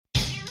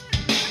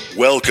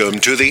Welcome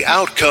to the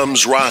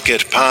Outcomes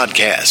Rocket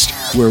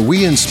podcast, where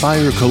we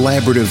inspire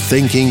collaborative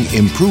thinking,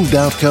 improved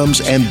outcomes,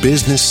 and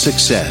business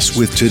success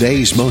with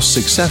today's most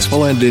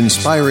successful and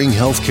inspiring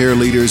healthcare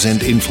leaders and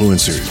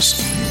influencers.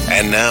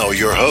 And now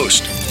your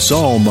host,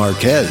 Saul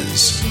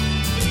Marquez.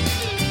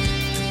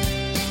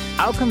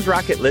 Outcomes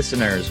Rocket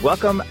listeners,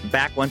 welcome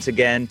back once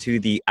again to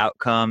the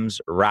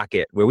Outcomes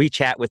Rocket, where we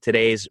chat with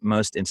today's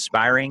most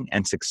inspiring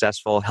and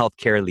successful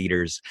healthcare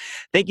leaders.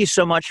 Thank you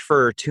so much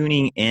for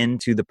tuning in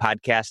to the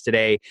podcast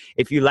today.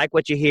 If you like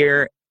what you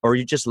hear or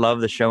you just love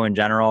the show in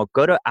general,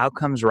 go to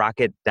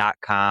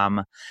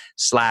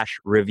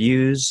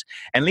outcomesrocket.com/reviews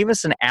and leave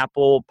us an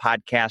Apple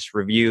Podcast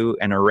review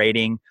and a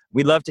rating.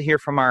 We'd love to hear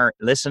from our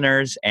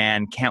listeners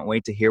and can't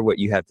wait to hear what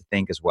you have to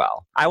think as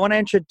well. I want to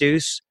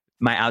introduce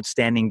my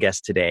outstanding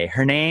guest today.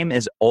 Her name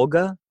is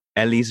Olga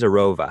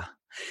Elizarova.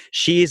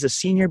 She is a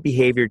senior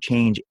behavior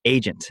change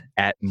agent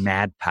at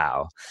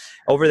MadPow.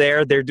 Over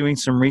there, they're doing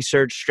some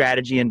research,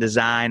 strategy, and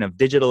design of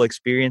digital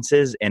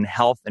experiences in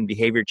health and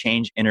behavior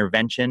change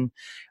intervention.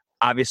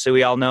 Obviously,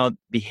 we all know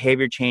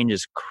behavior change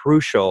is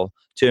crucial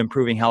to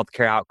improving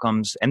healthcare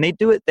outcomes, and they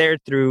do it there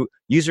through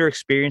user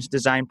experience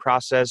design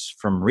process,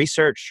 from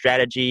research,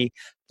 strategy,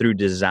 through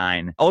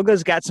design.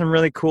 Olga's got some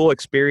really cool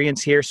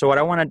experience here. So what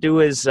I want to do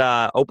is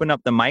open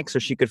up the mic so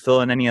she could fill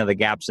in any of the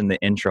gaps in the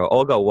intro.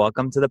 Olga,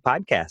 welcome to the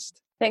podcast.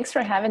 Thanks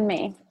for having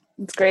me.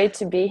 It's great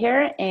to be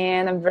here,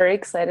 and I'm very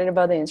excited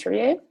about the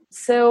interview.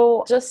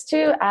 So just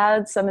to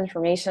add some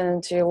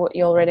information to what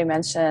you already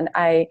mentioned,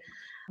 I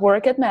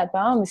work at MadPow.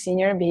 I'm a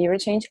senior behavior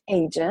change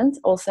agent,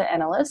 also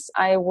analyst.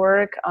 I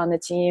work on the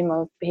team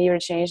of behavior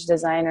change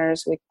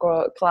designers. We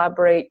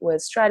collaborate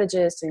with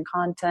strategists and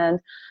content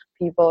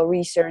people,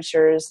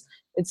 researchers.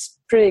 It's a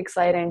pretty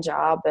exciting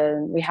job,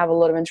 and we have a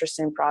lot of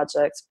interesting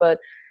projects. But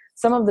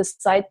some of the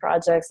side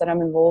projects that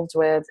I'm involved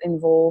with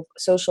involve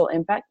social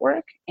impact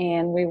work,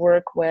 and we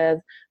work with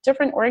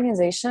different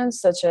organizations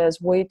such as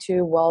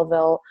Way2,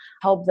 Wellville,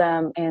 help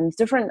them in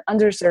different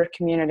underserved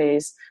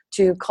communities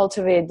to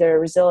cultivate their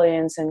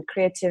resilience and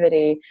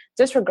creativity,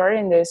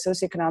 disregarding their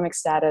socioeconomic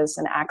status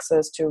and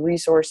access to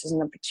resources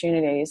and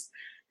opportunities.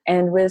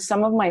 And with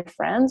some of my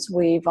friends,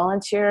 we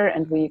volunteer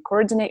and we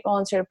coordinate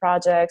volunteer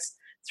projects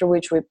through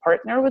which we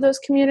partner with those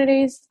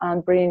communities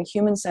on bringing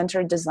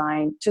human-centered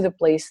design to the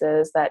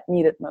places that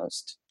need it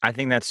most. I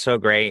think that's so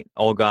great,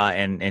 Olga,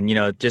 and you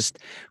know, just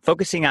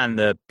focusing on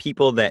the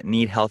people that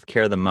need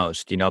healthcare the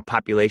most. You know,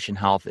 population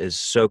health is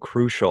so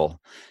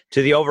crucial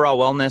to the overall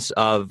wellness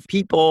of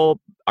people,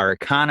 our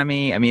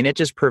economy. I mean, it's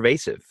just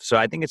pervasive. So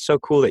I think it's so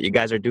cool that you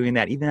guys are doing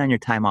that even on your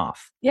time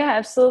off. Yeah,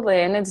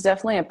 absolutely. And it's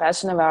definitely a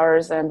passion of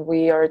ours, and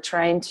we are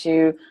trying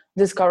to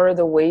discover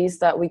the ways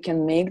that we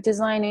can make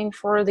designing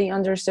for the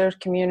underserved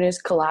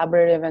communities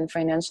collaborative and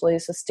financially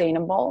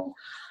sustainable.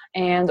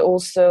 And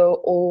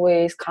also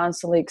always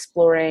constantly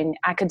exploring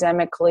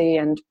academically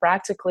and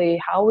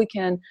practically how we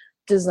can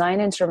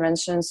design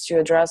interventions to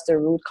address the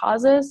root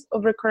causes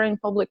of recurring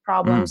public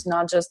problems,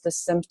 not just the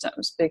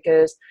symptoms,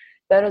 because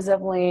that is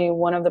definitely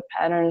one of the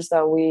patterns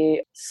that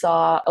we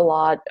saw a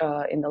lot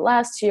in the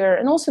last year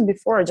and also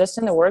before, just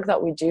in the work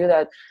that we do,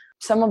 that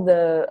some of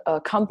the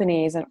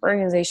companies and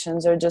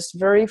organizations are just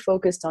very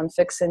focused on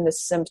fixing the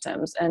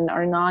symptoms and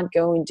are not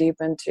going deep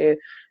into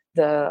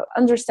the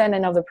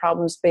understanding of the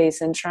problem space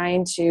and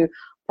trying to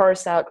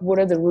parse out what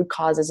are the root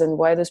causes and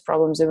why those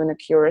problems even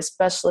occur,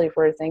 especially if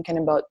we're thinking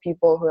about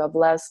people who have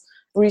less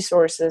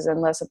resources and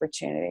less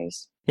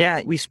opportunities.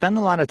 Yeah, we spend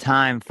a lot of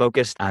time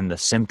focused on the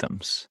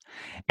symptoms.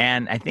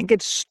 And I think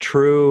it's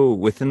true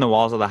within the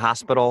walls of the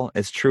hospital.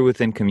 It's true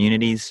within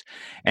communities.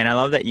 And I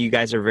love that you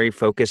guys are very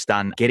focused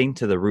on getting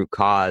to the root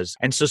cause.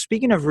 And so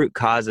speaking of root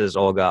causes,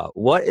 Olga,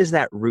 what is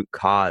that root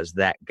cause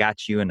that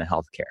got you into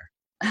healthcare?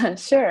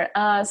 Sure.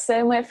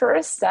 So my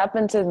first step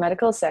into the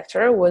medical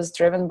sector was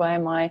driven by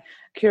my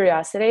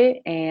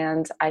curiosity.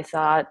 And I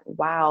thought,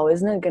 wow,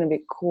 isn't it going to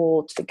be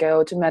cool to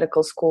go to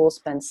medical school,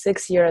 spend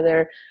 6 years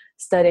there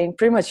studying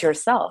pretty much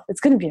yourself? It's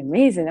going to be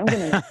amazing.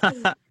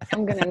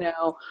 I'm going to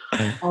know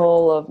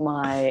all of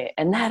my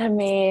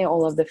anatomy,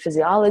 all of the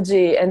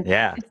physiology. And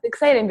It's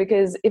exciting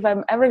because if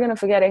I'm ever going to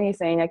forget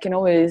anything, I can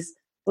always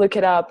look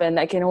it up and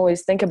I can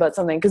always think about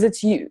something because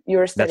it's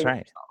you're studying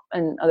yourself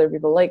and other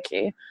people like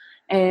you.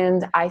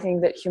 And I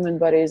think that human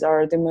bodies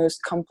are the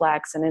most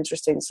complex and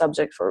interesting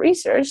subject for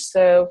research.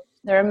 So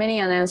there are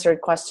many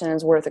unanswered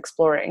questions worth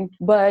exploring.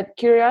 But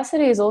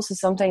curiosity is also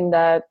something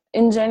that,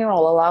 in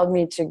general, allowed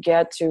me to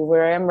get to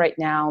where I am right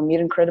now, meet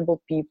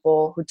incredible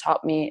people who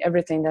taught me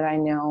everything that I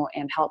know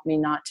and helped me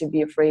not to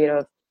be afraid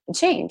of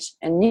change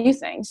and new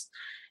things.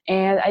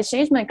 And I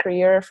changed my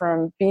career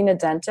from being a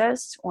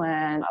dentist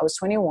when I was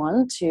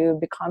 21 to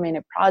becoming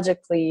a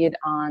project lead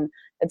on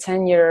a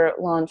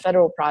 10-year-long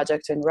federal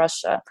project in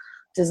Russia,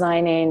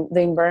 designing the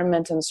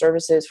environment and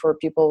services for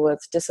people with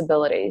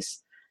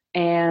disabilities.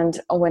 And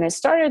when I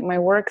started my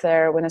work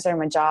there, when I started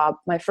my job,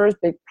 my first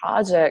big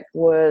project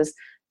was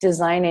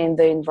designing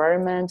the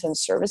environment and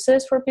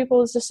services for people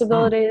with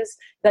disabilities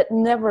that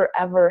never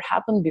ever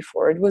happened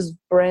before. It was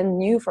brand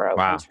new for our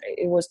country.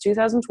 It was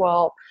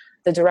 2012.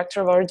 The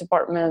director of our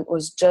department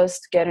was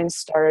just getting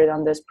started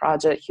on this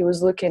project. He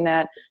was looking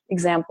at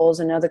examples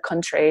in other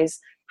countries,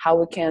 how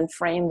we can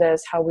frame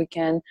this, how we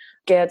can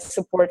get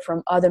support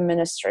from other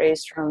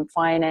ministries, from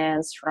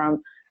finance,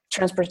 from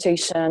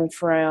transportation,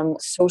 from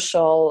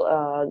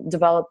social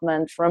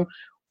development, from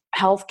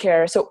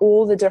healthcare. So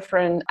all the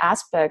different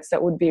aspects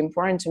that would be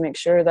important to make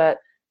sure that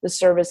the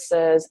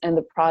services and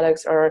the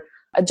products are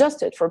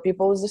adjusted for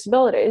people with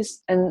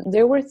disabilities. And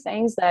there were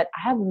things that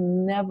I have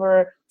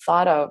never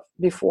thought of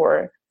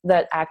before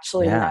that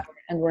actually mattered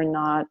and were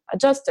not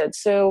adjusted.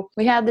 So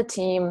we had the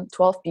team,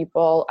 12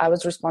 people. I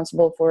was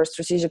responsible for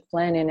strategic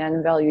planning and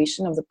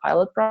evaluation of the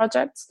pilot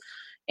projects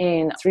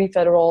in 3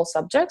 federal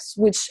subjects,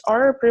 which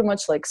are pretty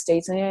much like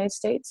states in the United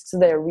States. So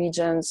they're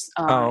regions.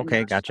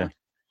 Okay, gotcha.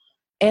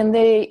 And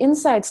the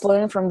insights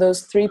learned from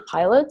those 3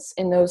 pilots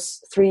in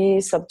those 3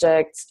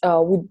 subjects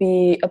would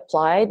be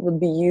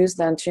used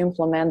then to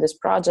implement this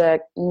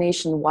project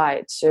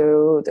nationwide.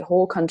 So the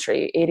whole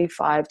country,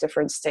 85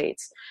 different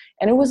states.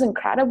 And it was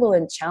incredible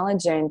and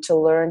challenging to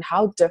learn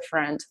how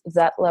different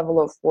that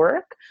level of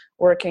work,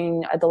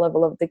 working at the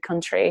level of the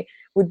country,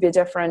 would be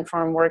different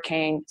from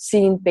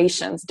seeing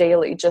patients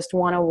daily, just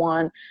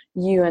one-on-one,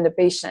 you and the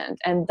patient.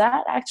 And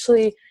that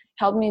actually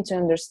helped me to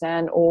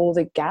understand all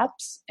the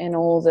gaps and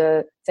all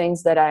the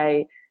things that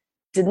I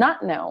did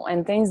not know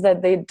and things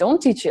that they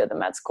don't teach you at the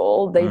med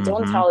school. They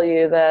don't tell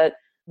you that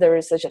there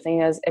is such a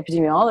thing as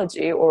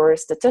epidemiology or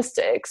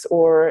statistics,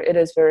 or it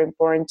is very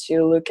important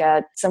to look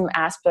at some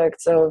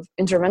aspects of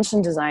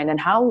intervention design and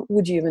how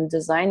would you even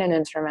design an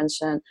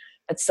intervention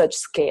at such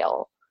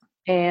scale.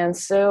 And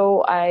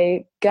so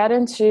I got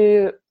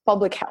into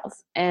public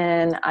health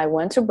and I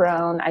went to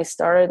Brown. I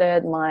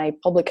started my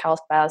public health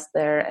path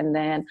there, and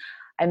then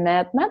I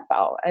met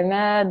MedPow. I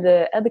met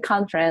at the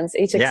conference,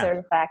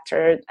 HX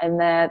Factor. I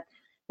met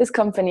this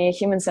company,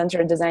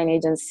 Human-Centered Design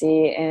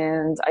Agency,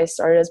 and I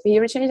started as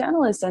behavior change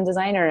analyst and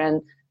designer.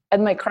 And at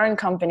my current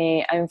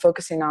company, I'm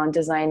focusing on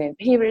design and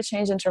behavior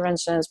change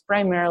interventions,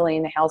 primarily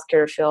in the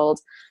healthcare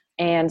field.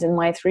 And in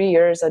my 3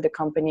 years at the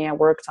company, I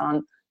worked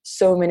on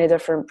so many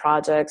different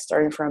projects,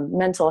 starting from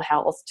mental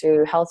health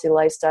to healthy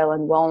lifestyle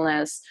and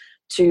wellness,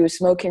 to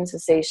smoking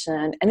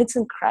cessation. And it's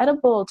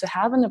incredible to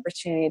have an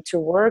opportunity to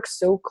work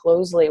so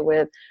closely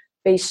with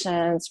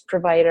patients,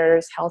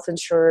 providers, health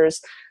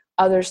insurers,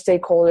 other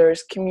stakeholders,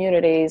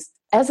 communities.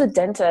 As a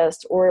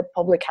dentist or a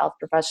public health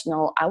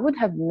professional, I would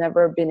have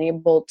never been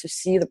able to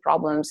see the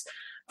problems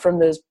from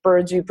this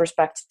bird's view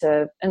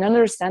perspective and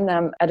understand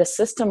them at a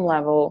system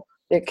level,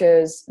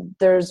 because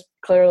there's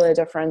clearly a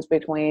difference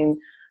between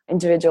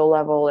individual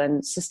level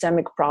and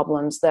systemic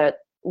problems that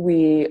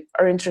we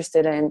are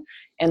interested in,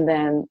 and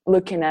then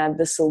looking at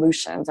the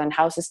solutions and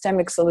how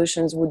systemic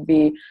solutions would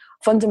be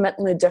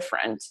fundamentally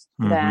different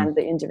than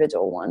the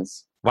individual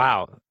ones.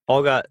 Wow.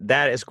 Olga,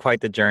 that is quite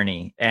the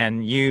journey.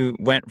 And you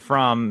went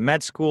from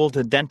med school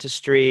to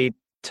dentistry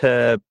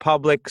to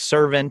public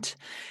servant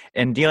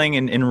and dealing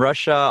in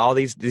Russia, all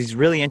these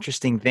really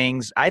interesting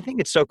things. I think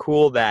it's so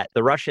cool that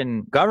the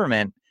Russian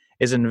government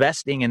is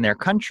investing in their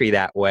country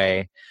that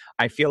way.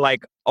 I feel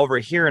like over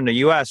here in the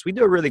US, we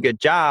do a really good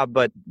job,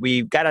 but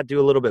we've got to do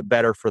a little bit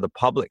better for the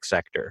public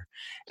sector.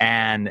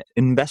 And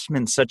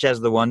investments such as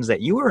the ones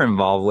that you were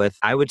involved with,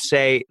 I would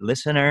say,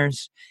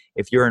 listeners,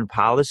 if you're in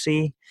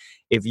policy,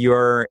 if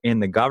you're in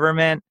the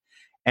government,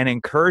 an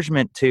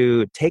encouragement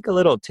to take a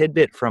little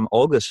tidbit from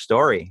Olga's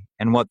story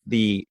and what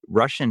the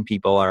Russian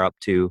people are up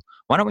to.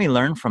 Why don't we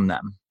learn from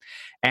them?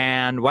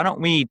 And why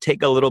don't we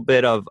take a little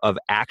bit of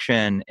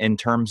action in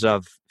terms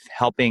of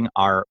helping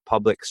our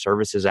public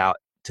services out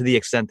to the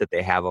extent that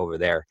they have over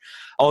there?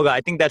 Olga,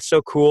 I think that's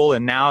so cool.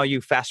 And now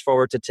you fast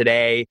forward to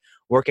today,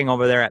 working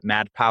over there at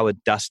MedPow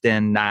with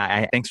Dustin.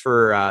 Thanks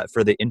for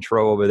the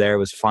intro over there. It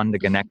was fun to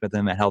connect with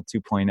him at Health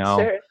 2.0.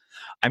 Sure.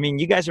 I mean,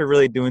 you guys are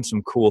really doing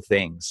some cool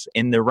things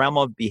in the realm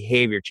of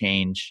behavior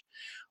change.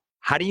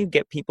 How do you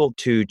get people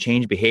to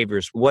change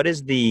behaviors? What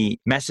is the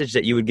message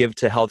that you would give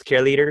to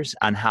healthcare leaders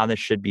on how this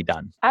should be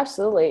done?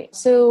 Absolutely.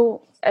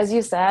 So, as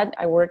you said,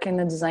 I work in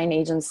a design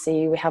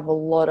agency. We have a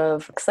lot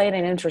of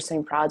exciting,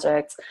 interesting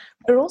projects.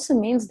 But it also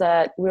means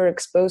that we're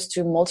exposed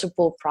to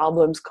multiple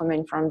problems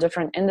coming from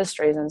different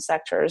industries and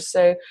sectors.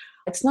 So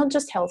it's not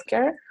just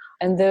healthcare.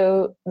 And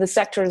though the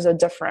sectors are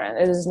different,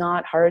 it is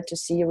not hard to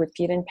see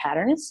repeating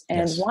patterns.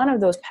 And one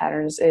of those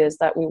patterns is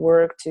that we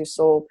work to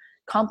solve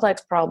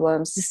complex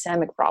problems,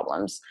 systemic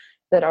problems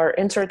that are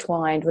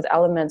intertwined with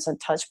elements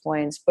and touch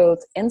points,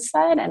 both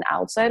inside and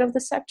outside of the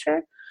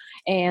sector.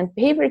 And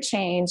behavior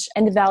change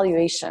and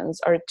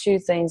evaluations are 2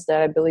 things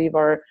that I believe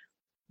are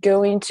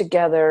going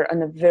together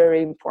and are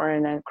very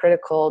important and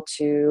critical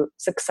to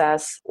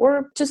success,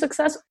 or to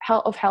success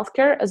of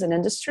healthcare as an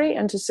industry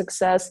and to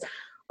success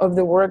of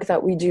the work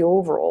that we do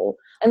overall.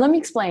 And let me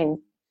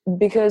explain,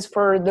 because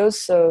for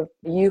those of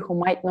you who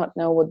might not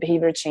know what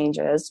behavior change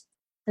is,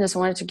 I just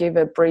wanted to give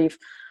a brief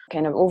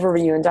kind of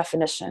overview and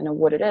definition of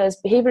what it is.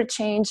 Behavior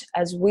change,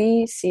 as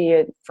we see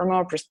it from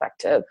our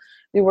perspective,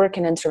 we work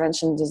in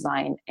intervention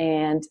design,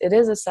 and it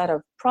is a set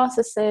of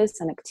processes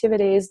and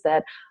activities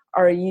that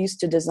are used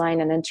to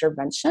design an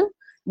intervention,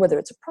 whether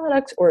it's a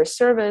product or a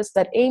service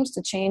that aims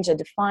to change a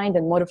defined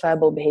and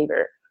modifiable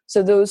behavior.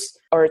 So those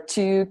are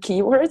two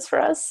keywords for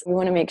us. We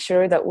want to make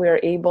sure that we're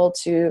able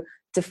to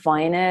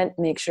define it,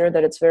 make sure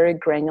that it's very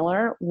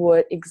granular.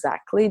 What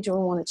exactly do we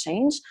want to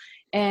change?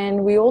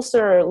 And we also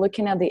are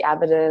looking at the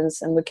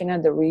evidence and looking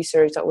at the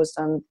research that was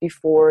done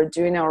before,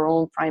 doing our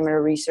own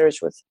primary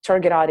research with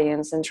target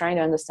audience and trying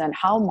to understand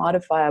how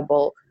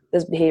modifiable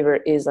this behavior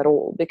is at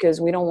all,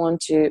 because we don't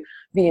want to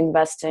be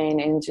investing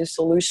into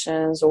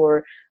solutions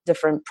or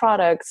different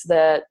products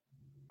that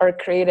are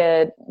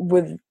created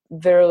with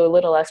very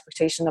little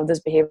expectation of this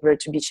behavior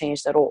to be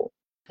changed at all.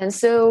 And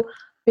so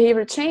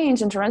behavior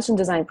change intervention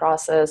design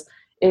process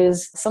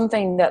is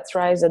something that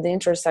thrives at the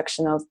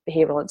intersection of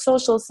behavioral and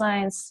social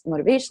science,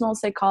 motivational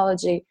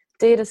psychology,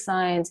 data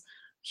science,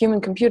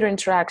 human-computer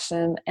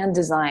interaction, and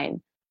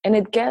design. And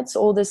it gets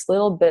all these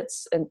little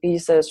bits and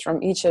pieces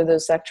from each of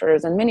those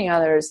sectors and many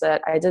others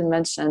that I did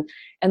mention,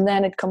 and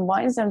then it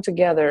combines them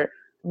together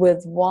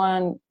with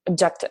one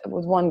objective,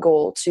 with one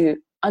goal: to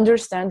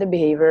understand the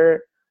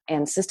behavior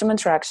and system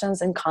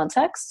interactions in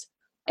context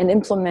and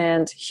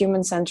implement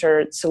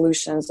human-centered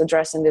solutions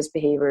addressing these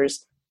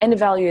behaviors and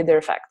evaluate their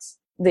effects,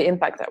 the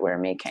impact that we're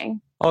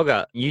making.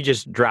 Olga, you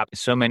just dropped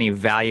so many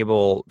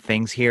valuable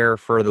things here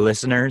for the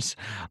listeners.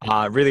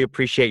 Really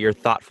appreciate your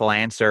thoughtful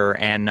answer.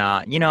 And,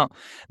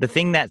 the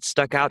thing that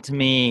stuck out to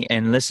me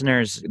and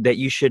listeners that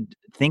you should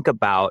think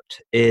about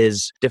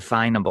is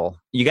definable.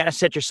 You got to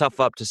set yourself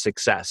up to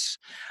success.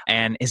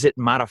 And is it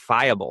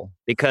modifiable?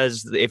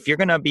 Because if you're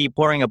going to be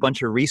pouring a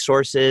bunch of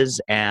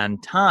resources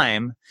and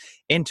time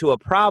into a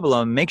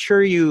problem, make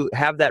sure you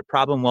have that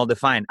problem well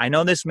defined. I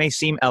know this may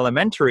seem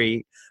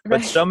elementary,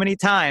 but so many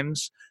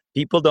times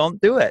people don't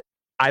do it.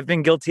 I've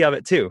been guilty of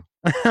it too.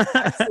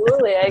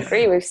 Absolutely. I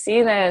agree. We've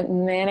seen it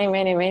many,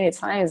 many, many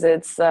times.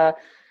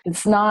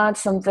 It's not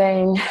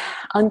something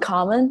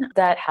uncommon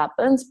that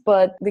happens,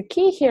 but the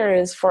key here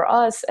is for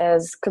us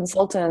as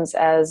consultants,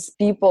 as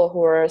people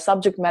who are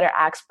subject matter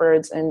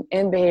experts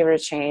in behavior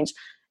change,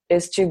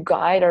 is to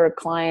guide our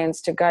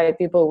clients, to guide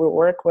people we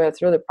work with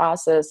through the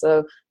process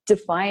of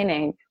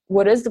defining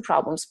what is the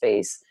problem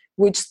space,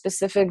 which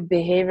specific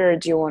behavior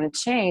do you want to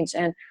change,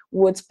 and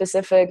what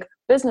specific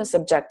business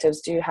objectives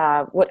do you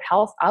have, what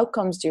health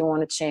outcomes do you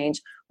want to change,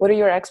 what are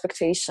your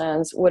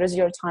expectations, what is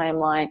your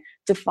timeline,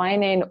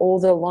 defining all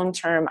the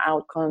long-term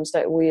outcomes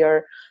that we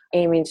are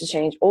aiming to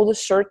change, all the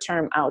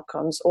short-term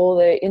outcomes, all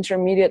the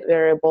intermediate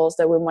variables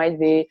that we might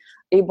be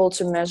able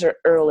to measure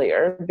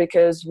earlier,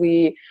 because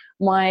we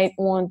might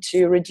want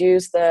to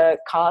reduce the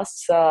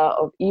costs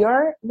of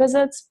ER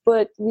visits,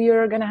 but we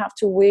are going to have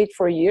to wait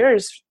for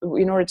years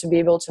in order to be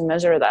able to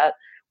measure that.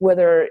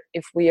 Whether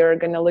if we are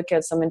going to look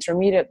at some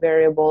intermediate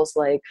variables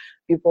like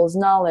people's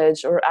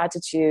knowledge or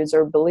attitudes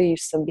or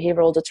beliefs and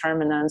behavioral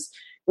determinants,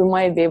 we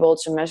might be able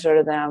to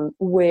measure them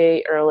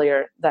way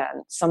earlier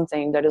than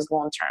something that is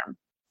long-term.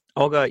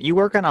 Olga, you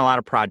work on a lot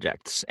of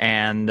projects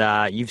and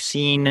you've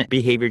seen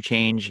behavior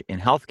change in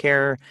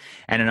healthcare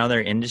and in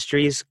other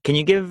industries. Can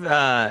you give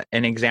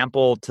an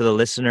example to the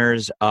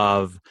listeners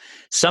of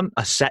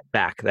a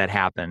setback that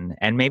happened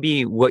and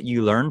maybe what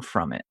you learned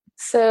from it?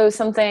 So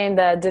something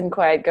that didn't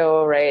quite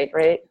go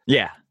right?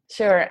 Yeah.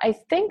 Sure. I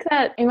think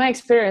that in my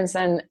experience,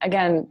 and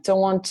again, don't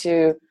want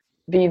to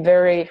be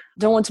very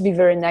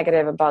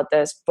negative about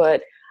this,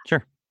 but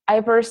sure.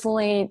 I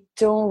personally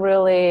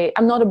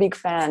I'm not a big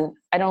fan.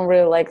 I don't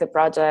really like the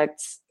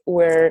projects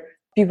where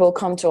people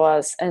come to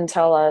us and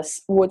tell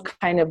us what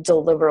kind of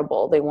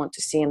deliverable they want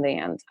to see in the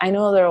end. I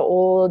know there are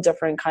all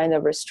different kind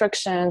of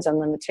restrictions and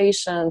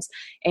limitations,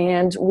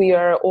 and we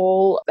are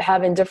all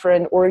having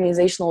different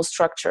organizational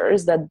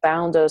structures that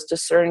bound us to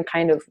certain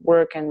kind of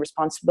work and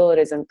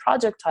responsibilities and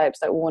project types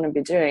that we want to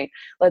be doing.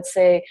 Let's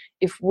say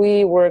if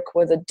we work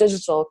with a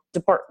digital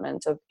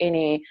department of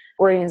any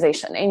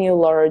organization, any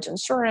large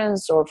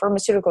insurance or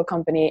pharmaceutical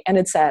company, and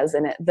it says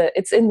in it that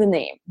it's in the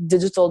name,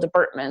 digital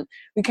department,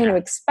 we kind of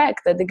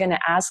expect that they're going to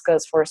ask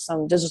us for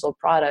some digital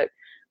product.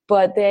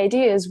 But the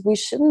idea is we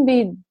shouldn't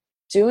be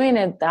doing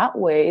it that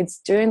way. It's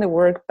doing the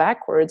work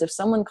backwards. If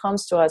someone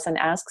comes to us and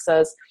asks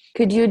us,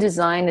 could you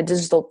design a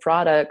digital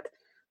product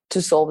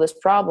to solve this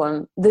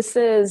problem? This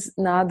is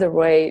not the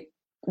right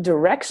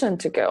direction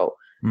to go.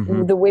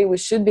 Mm-hmm. The way we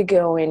should be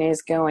going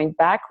is going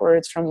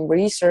backwards from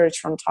research,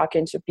 from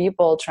talking to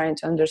people, trying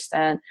to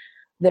understand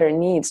their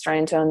needs,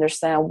 trying to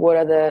understand what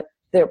are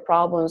their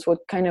problems, what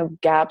kind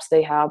of gaps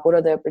they have, what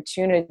are the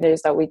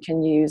opportunities that we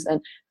can use, and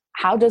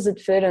how does it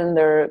fit in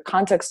their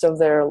context of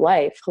their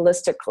life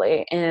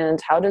holistically, and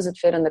how does it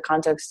fit in the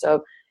context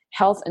of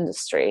health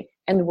industry,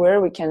 and where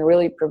we can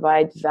really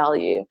provide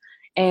value.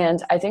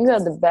 And I think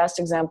that the best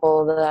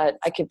example that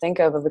I could think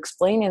of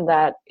explaining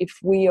that, if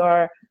we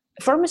are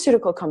a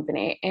pharmaceutical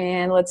company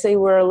and let's say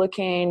we're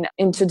looking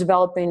into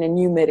developing a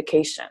new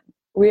medication,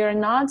 we are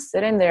not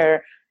sitting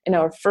there in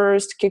our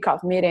first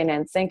kickoff meeting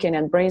and thinking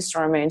and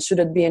brainstorming, should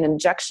it be an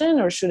injection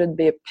or should it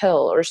be a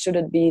pill or should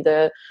it be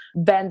the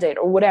Band-Aid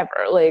or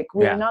whatever? Like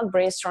we're not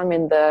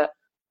brainstorming the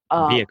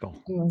vehicle.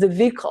 the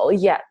vehicle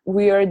yet.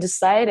 We are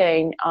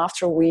deciding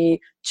after we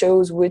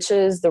chose which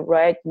is the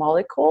right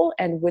molecule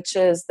and which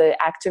is the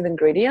active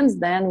ingredients.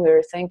 Then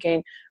we're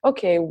thinking,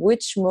 okay,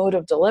 which mode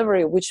of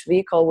delivery, which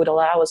vehicle would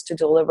allow us to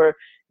deliver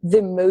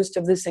the most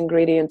of this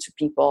ingredient to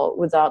people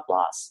without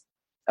loss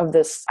of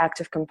this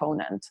active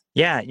component.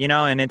 Yeah,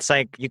 and it's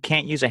like you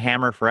can't use a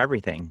hammer for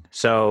everything.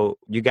 So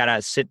you got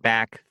to sit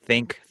back,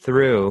 think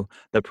through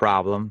the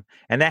problem,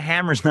 and that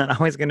hammer's not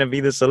always going to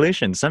be the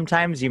solution.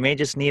 Sometimes you may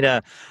just need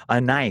a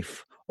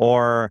knife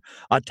or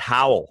a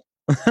towel.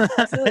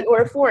 Absolutely.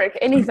 Or a fork,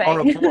 anything. Or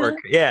a fork.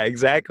 Yeah,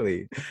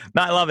 exactly.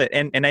 No, I love it.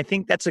 And I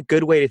think that's a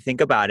good way to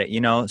think about it,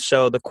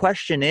 So the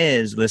question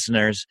is,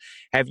 listeners,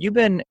 have you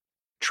been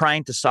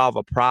trying to solve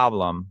a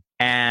problem,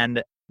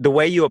 and the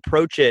way you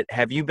approach it,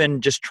 have you been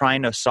just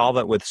trying to solve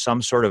it with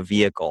some sort of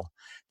vehicle?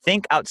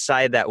 Think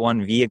outside that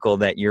one vehicle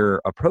that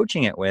you're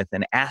approaching it with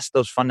and ask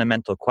those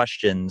fundamental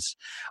questions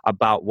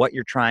about what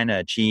you're trying to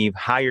achieve,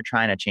 how you're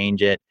trying to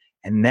change it,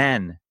 and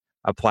then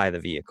apply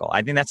the vehicle.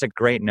 I think that's a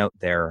great note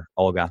there,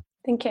 Olga.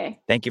 Thank you.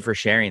 Thank you for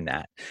sharing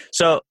that.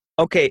 So,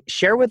 okay,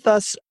 share with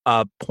us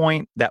a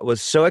point that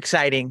was so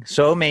exciting,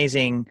 so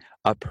amazing,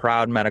 a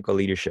proud medical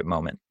leadership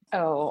moment.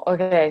 Oh,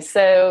 okay.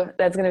 So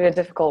that's going to be a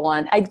difficult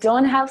one. I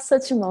don't have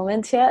such a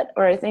moment yet,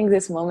 or I think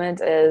this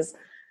moment is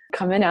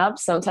coming up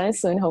sometime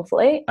soon,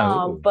 hopefully.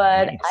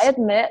 But nice. I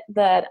admit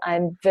that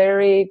I'm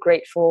very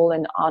grateful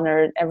and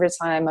honored every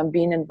time I'm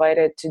being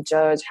invited to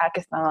judge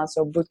hackathons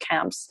or boot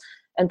camps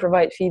and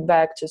provide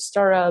feedback to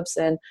startups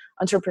and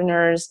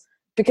entrepreneurs,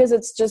 because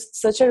it's just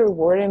such a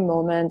rewarding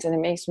moment, and it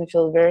makes me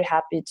feel very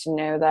happy to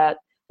know that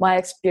my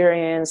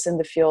experience in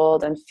the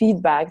field and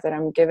feedback that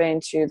I'm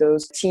giving to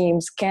those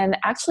teams can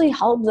actually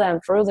help them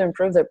further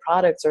improve their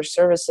products or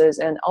services,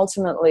 and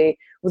ultimately,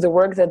 with the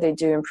work that they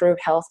do, improve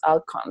health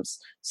outcomes.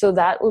 So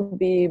that would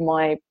be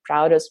my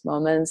proudest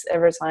moments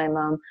every time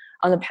I'm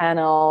on the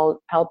panel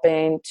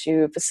helping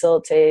to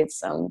facilitate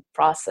some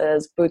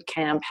process, boot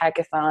camp,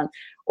 hackathon,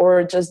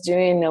 or just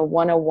doing a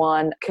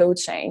one-on-one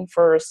coaching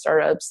for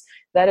startups.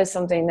 That is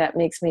something that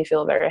makes me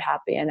feel very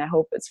happy, and I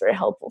hope it's very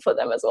helpful for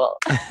them as well.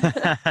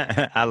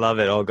 I love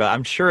it, Olga.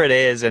 I'm sure it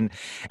is. And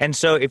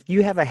so if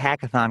you have a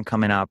hackathon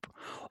coming up,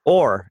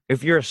 or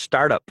if you're a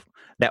startup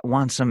that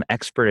wants some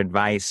expert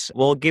advice,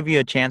 we'll give you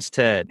a chance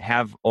to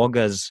have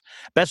Olga's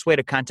best way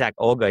to contact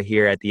Olga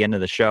here at the end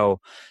of the show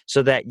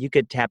so that you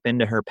could tap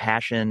into her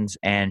passions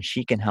and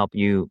she can help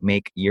you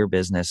make your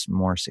business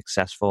more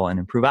successful and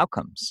improve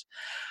outcomes.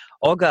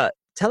 Olga,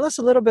 tell us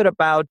a little bit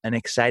about an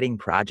exciting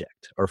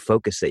project or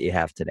focus that you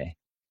have today.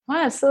 Oh,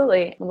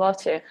 absolutely. I'd love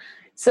to.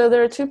 So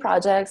there are two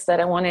projects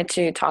that I wanted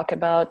to talk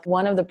about.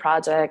 One of the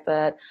projects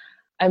that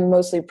I'm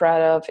mostly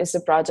proud of is a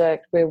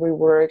project where we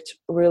worked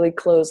really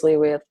closely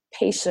with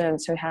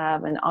patients who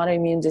have an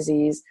autoimmune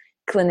disease,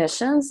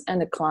 clinicians,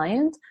 and a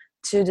client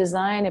to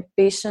design a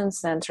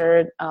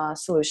patient-centered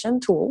solution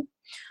tool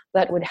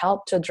that would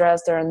help to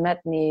address their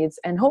unmet needs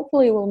and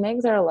hopefully will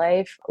make their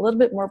life a little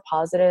bit more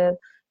positive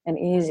and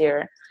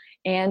easier.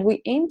 And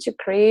we aim to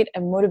create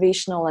a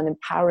motivational and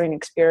empowering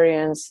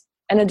experience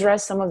and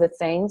address some of the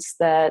things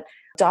that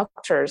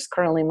doctors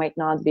currently might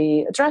not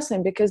be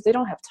addressing because they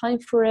don't have time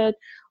for it,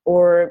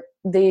 or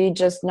they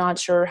just not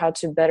sure how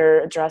to better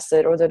address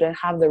it, or they don't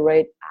have the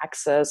right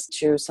access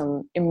to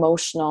some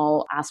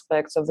emotional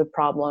aspects of the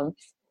problem.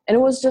 And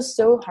it was just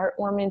so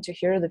heartwarming to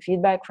hear the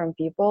feedback from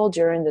people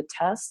during the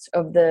test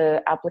of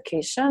the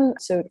application.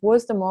 So it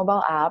was the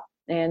mobile app,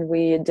 and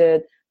we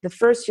did the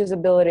first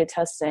usability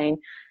testing,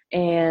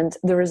 and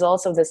the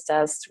results of this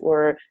test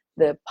were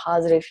the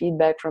positive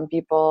feedback from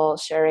people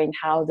sharing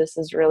how this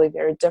is really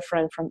very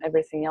different from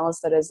everything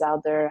else that is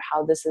out there,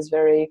 how this is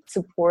very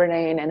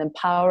supporting and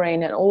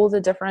empowering, and all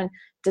the different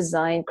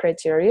design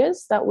criteria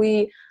that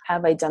we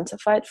have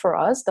identified for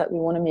us that we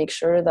want to make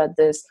sure that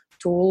this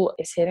tool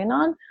is hitting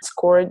on,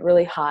 scored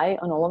really high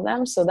on all of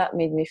them. So that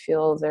made me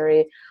feel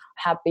very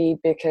happy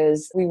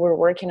because we were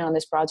working on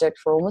this project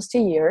for almost a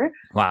year.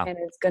 Wow. And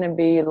it's going to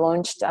be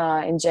launched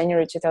in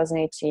January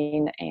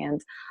 2018.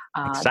 And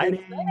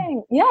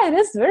exciting. Yeah, it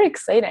is very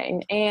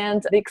exciting.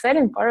 And the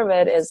exciting part of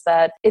it is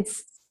that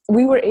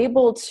we were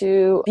able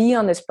to be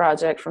on this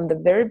project from the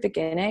very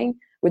beginning,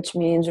 which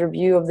means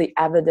review of the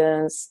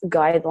evidence,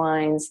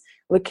 guidelines,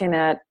 looking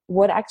at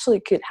what actually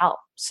could help.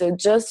 So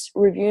just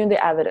reviewing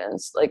the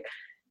evidence, like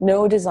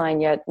no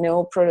design yet,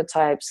 no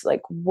prototypes,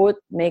 like what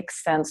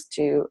makes sense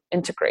to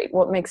integrate,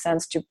 what makes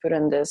sense to put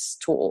in this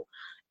tool,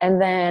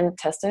 and then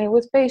testing it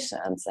with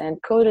patients and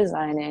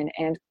co-designing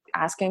and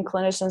asking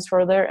clinicians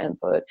for their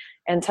input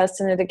and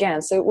testing it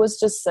again. So it was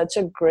just such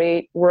a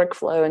great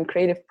workflow and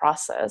creative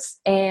process.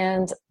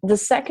 And the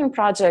second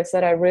project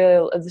that I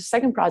really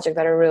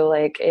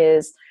like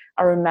is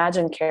our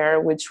Imagine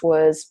Care, which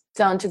was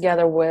done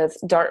together with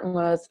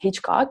Dartmouth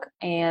Hitchcock.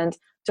 And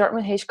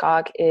Dartmouth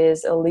Hitchcock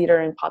is a leader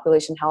in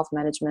population health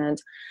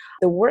management.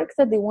 The work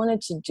that they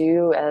wanted to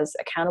do as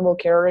accountable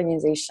care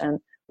organization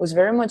was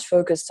very much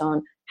focused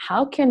on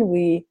how can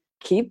we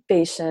keep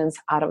patients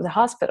out of the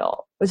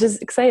hospital, which is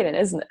exciting,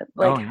 isn't it?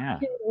 Like, how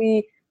can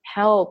we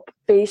help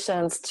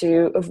patients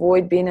to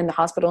avoid being in the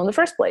hospital in the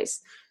first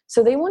place.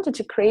 So they wanted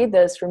to create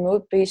this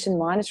remote patient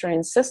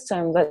monitoring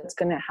system that's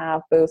going to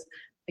have both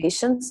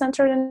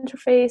patient-centered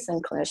interface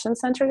and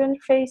clinician-centered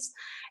interface.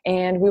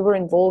 And we were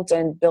involved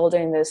in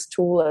building this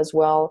tool as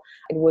well.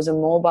 It was a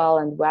mobile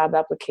and web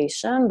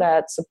application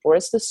that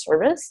supports the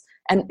service,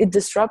 and it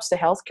disrupts the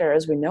healthcare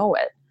as we know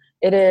it.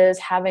 It is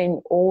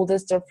having all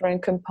these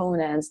different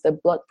components, the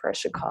blood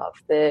pressure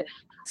cuff, the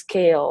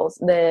scales,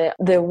 the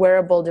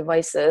wearable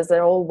devices.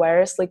 They're all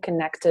wirelessly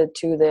connected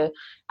to the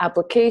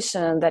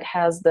application that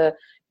has the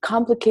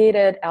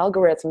complicated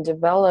algorithm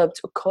developed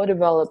or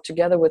co-developed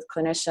together with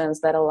clinicians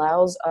that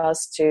allows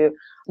us to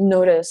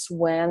notice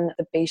when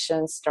the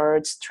patient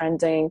starts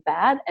trending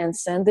bad and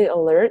send the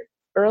alert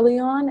early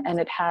on. And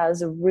it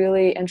has a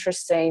really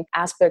interesting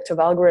aspect of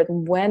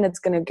algorithm when it's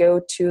going to go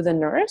to the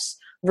nurse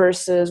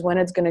versus when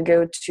it's going to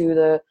go to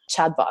the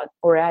chatbot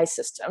or AI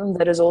system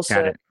that is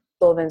also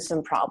solving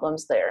some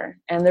problems there.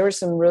 And there were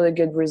some really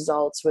good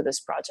results with this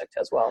project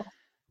as well.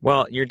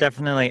 Well, you're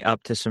definitely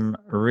up to some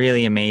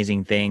really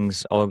amazing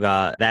things,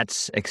 Olga.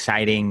 That's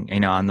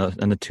exciting, on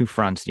the two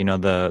fronts,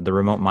 the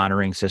remote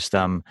monitoring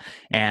system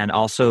and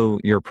also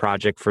your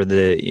project for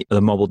the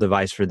mobile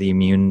device for the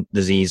immune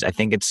disease. I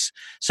think it's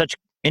such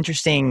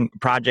interesting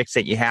projects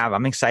that you have.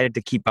 I'm excited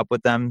to keep up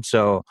with them.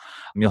 So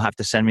you'll have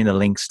to send me the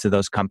links to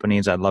those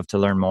companies. I'd love to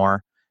learn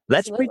more.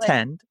 Let's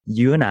pretend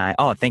you and I,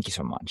 thank you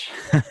so much.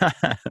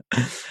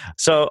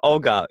 So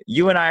Olga,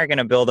 you and I are going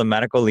to build a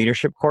medical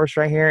leadership course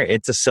right here.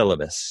 It's a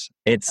syllabus.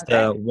 It's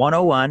the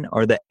 101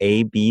 or the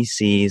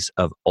ABCs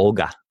of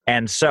Olga.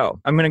 And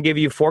so I'm going to give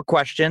you 4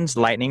 questions,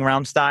 lightning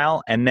round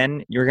style, and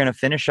then you're going to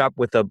finish up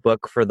with a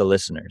book for the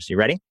listeners. You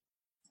ready?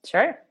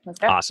 Sure. Let's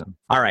go. Awesome.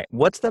 All right.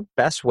 What's the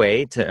best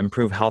way to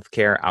improve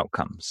healthcare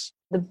outcomes?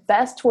 The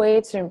best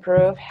way to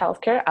improve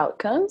healthcare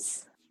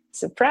outcomes,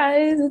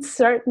 surprise,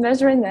 start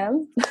measuring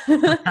them. Do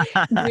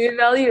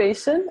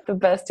evaluation, the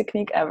best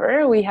technique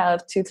ever. We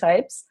have 2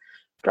 types,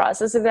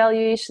 process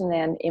evaluation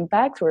and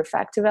impact or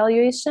effect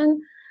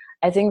evaluation.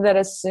 I think that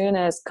as soon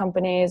as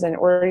companies and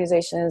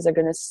organizations are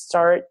going to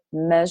start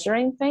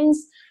measuring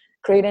things,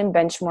 creating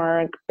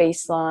benchmark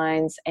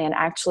baselines and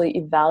actually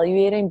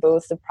evaluating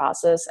both the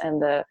process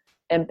and the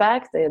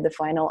impact, the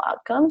final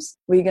outcomes,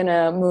 we're going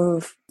to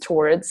move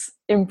towards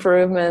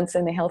improvements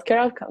in the healthcare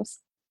outcomes.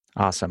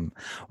 Awesome.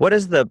 What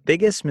is the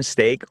biggest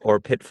mistake or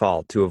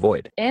pitfall to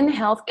avoid? In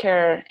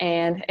healthcare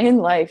and in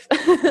life,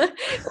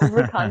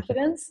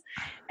 overconfidence.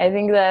 I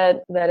think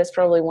that is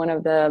probably one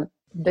of the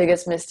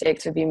biggest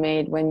mistakes to be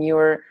made when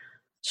you're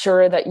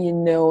sure that you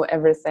know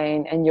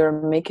everything and you're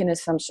making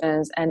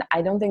assumptions. And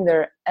I don't think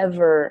there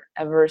are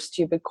ever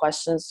stupid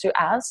questions to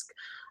ask.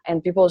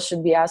 And people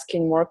should be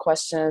asking more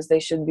questions.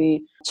 They should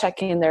be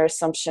checking their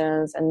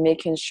assumptions and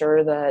making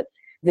sure that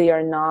they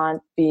are not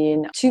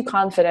being too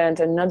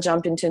confident and not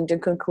jumping into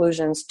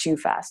conclusions too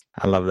fast.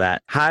 I love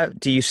that. How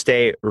do you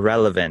stay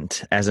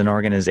relevant as an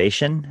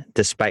organization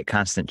despite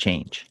constant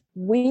change?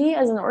 We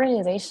as an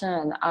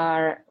organization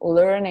are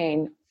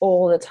learning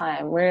all the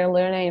time. We're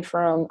learning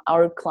from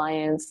our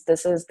clients.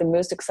 This is the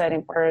most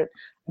exciting part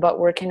about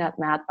working at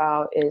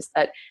MatBow is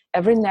that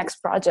every next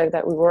project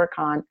that we work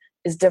on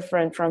is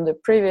different from the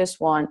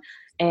previous one.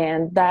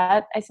 And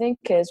that, I think,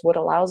 is what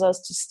allows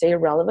us to stay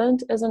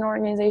relevant as an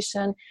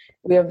organization.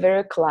 We are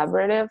very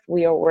collaborative.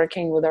 We are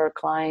working with our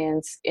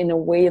clients in a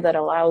way that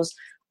allows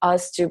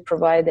us to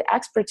provide the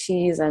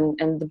expertise and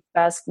the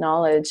best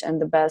knowledge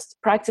and the best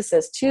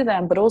practices to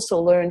them, but also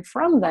learn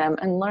from them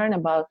and learn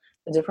about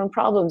the different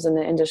problems in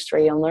the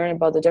industry and learn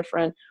about the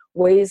different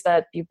ways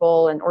that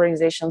people and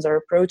organizations are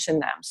approaching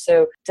them.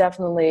 So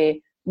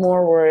definitely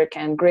more work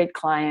and great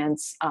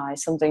clients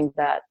is something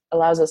that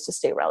allows us to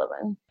stay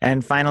relevant.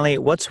 And finally,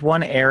 what's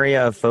one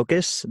area of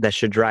focus that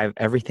should drive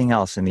everything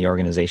else in the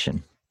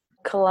organization?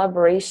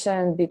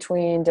 Collaboration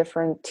between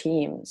different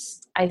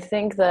teams. I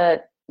think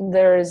that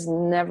there is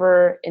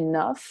never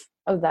enough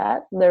of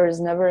that. There is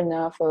never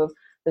enough of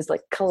this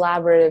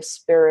collaborative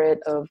spirit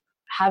of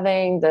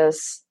having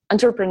this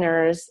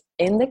entrepreneurs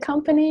in the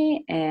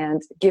company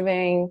and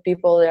giving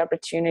people the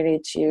opportunity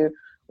to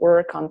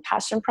work on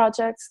passion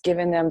projects,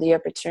 giving them the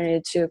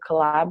opportunity to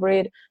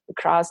collaborate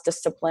across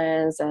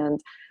disciplines and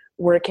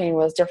working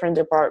with different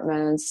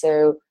departments.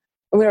 So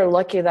we're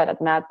lucky that at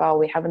MatBow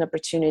we have an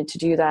opportunity to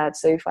do that.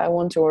 So if I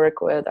want to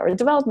work with our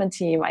development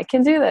team, I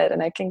can do that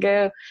and I can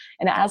go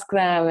and ask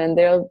them and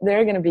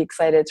they're going to be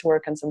excited to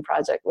work on some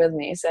project with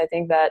me. So I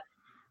think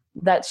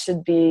that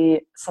should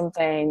be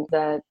something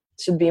that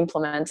should be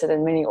implemented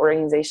in many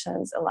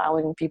organizations,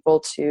 allowing people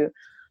to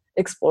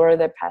explore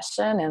their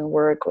passion and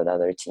work with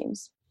other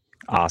teams.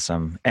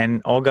 Awesome. And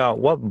Olga,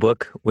 what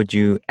book would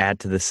you add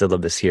to the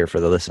syllabus here for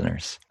the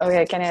listeners?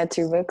 Okay, can I add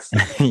 2 books?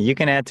 You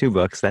can add 2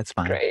 books. That's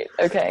fine. Great.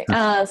 Okay.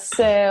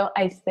 So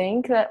I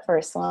think that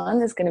first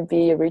one is going to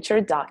be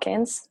Richard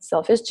Dawkins'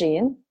 Selfish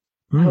Gene.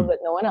 I hope that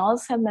no one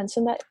else had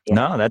mentioned that yet.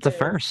 No, that's a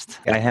first.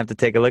 I have to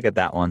take a look at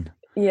that one.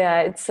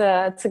 Yeah, it's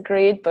a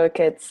great book.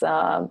 It's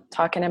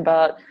talking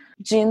about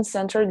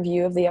gene-centered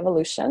view of the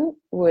evolution,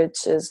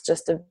 which is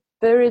just a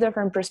very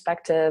different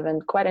perspective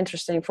and quite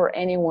interesting for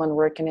anyone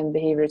working in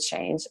behavior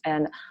change.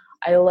 And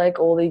I like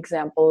all the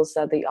examples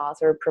that the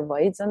author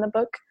provides in the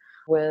book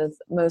with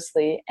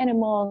mostly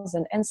animals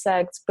and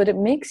insects, but it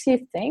makes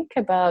you think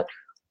about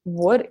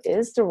what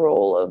is the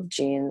role of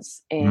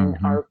genes in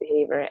our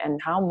behavior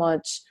and how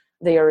much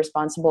they are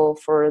responsible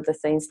for the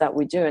things that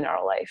we do in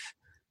our life.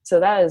 So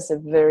that is a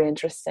very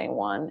interesting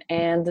one.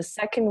 And the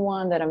second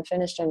one that I'm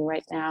finishing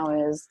right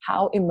now is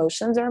How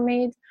Emotions Are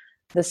Made,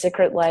 The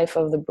Secret Life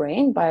of the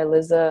Brain by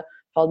Liza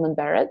Feldman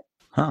Barrett.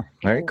 Huh,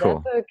 very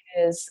cool. That book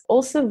is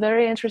also a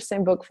very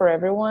interesting book for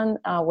everyone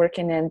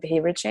working in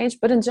behavior change,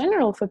 but in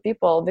general for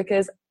people,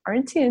 because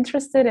aren't you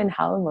interested in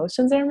how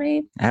emotions are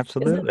made?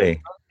 Absolutely. Isn't that the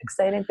most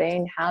exciting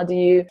thing? How do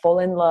you fall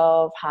in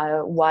love?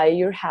 Why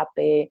you're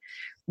happy?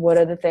 What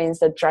are the things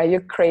that drive you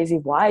crazy?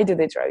 Why do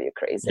they drive you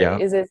crazy? Yeah.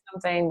 Is it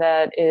something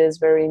that is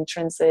very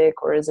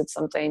intrinsic, or is it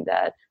something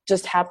that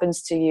just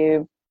happens to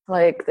you?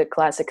 Like the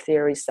classic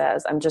theory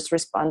says, I'm just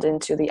responding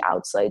to the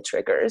outside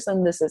triggers,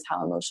 and this is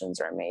how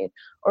emotions are made.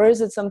 Or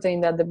is it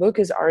something that the book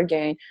is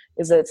arguing?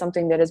 Is it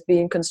something that is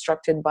being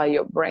constructed by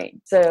your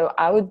brain? So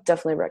I would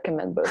definitely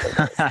recommend both of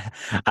those.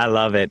 I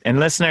love it. And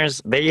listeners,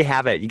 there you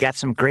have it. You got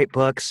some great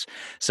books,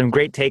 some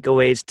great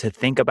takeaways to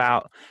think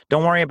about.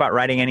 Don't worry about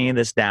writing any of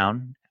this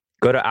down.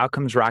 Go to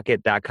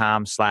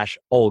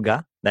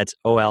outcomesrocket.com/Olga. That's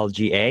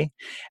OLGA.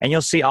 And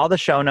you'll see all the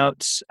show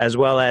notes as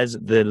well as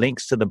the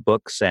links to the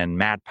books and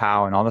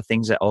MadPow and all the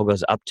things that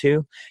Olga's up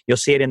to. You'll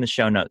see it in the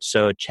show notes.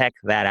 So check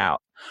that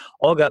out.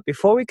 Olga,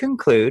 before we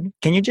conclude,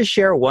 can you just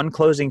share one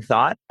closing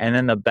thought and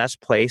then the best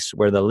place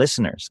where the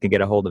listeners can get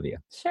a hold of you?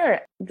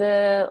 Sure.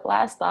 The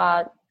last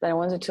thought that I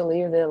wanted to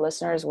leave the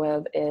listeners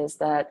with is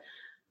that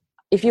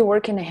if you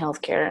work in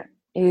healthcare,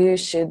 you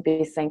should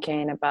be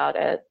thinking about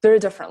it very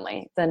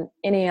differently than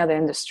any other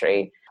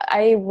industry.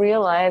 I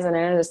realize and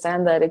I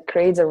understand that it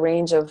creates a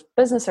range of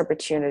business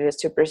opportunities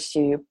to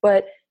pursue,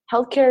 but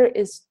healthcare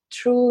is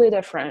truly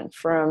different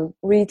from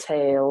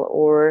retail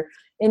or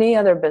any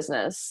other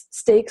business.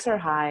 Stakes are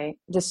high,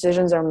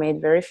 decisions are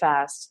made very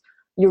fast,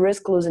 you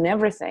risk losing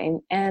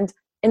everything, and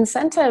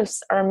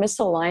incentives are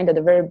misaligned at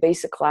a very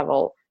basic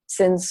level,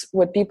 since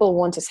what people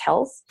want is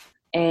health,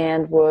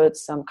 and what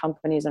some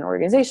companies and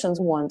organizations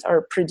want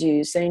are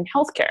producing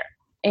healthcare.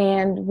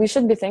 And we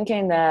should be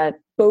thinking that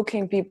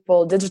booking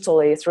people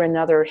digitally through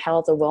another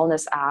health or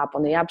wellness app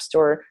on the App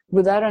Store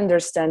without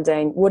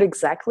understanding what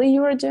exactly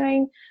you are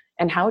doing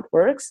and how it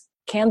works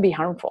can be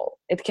harmful.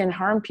 It can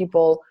harm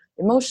people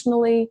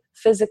emotionally,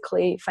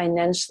 physically,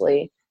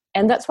 financially.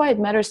 And that's why it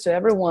matters to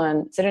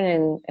everyone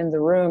sitting in the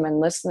room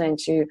and listening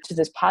to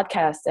this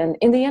podcast. And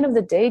in the end of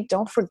the day,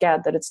 don't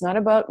forget that it's not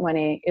about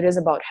money. It is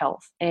about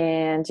health.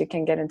 And you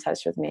can get in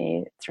touch with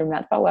me through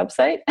MadPow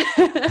website,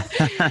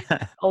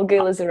 Olga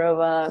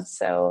Lazarova.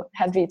 So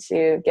happy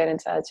to get in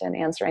touch and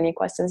answer any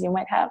questions you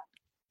might have.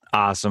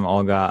 Awesome,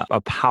 Olga.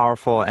 A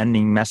powerful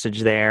ending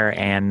message there.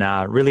 And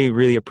really,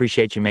 really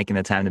appreciate you making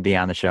the time to be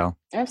on the show.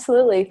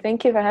 Absolutely.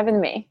 Thank you for having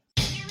me.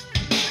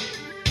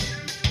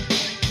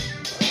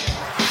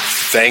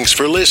 Thanks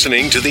for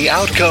listening to the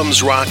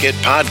Outcomes Rocket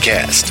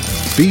podcast.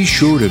 Be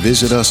sure to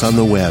visit us on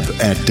the web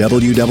at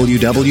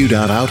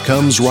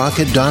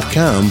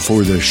www.outcomesrocket.com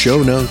for the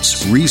show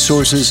notes,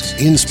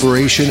 resources,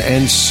 inspiration,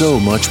 and so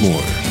much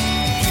more.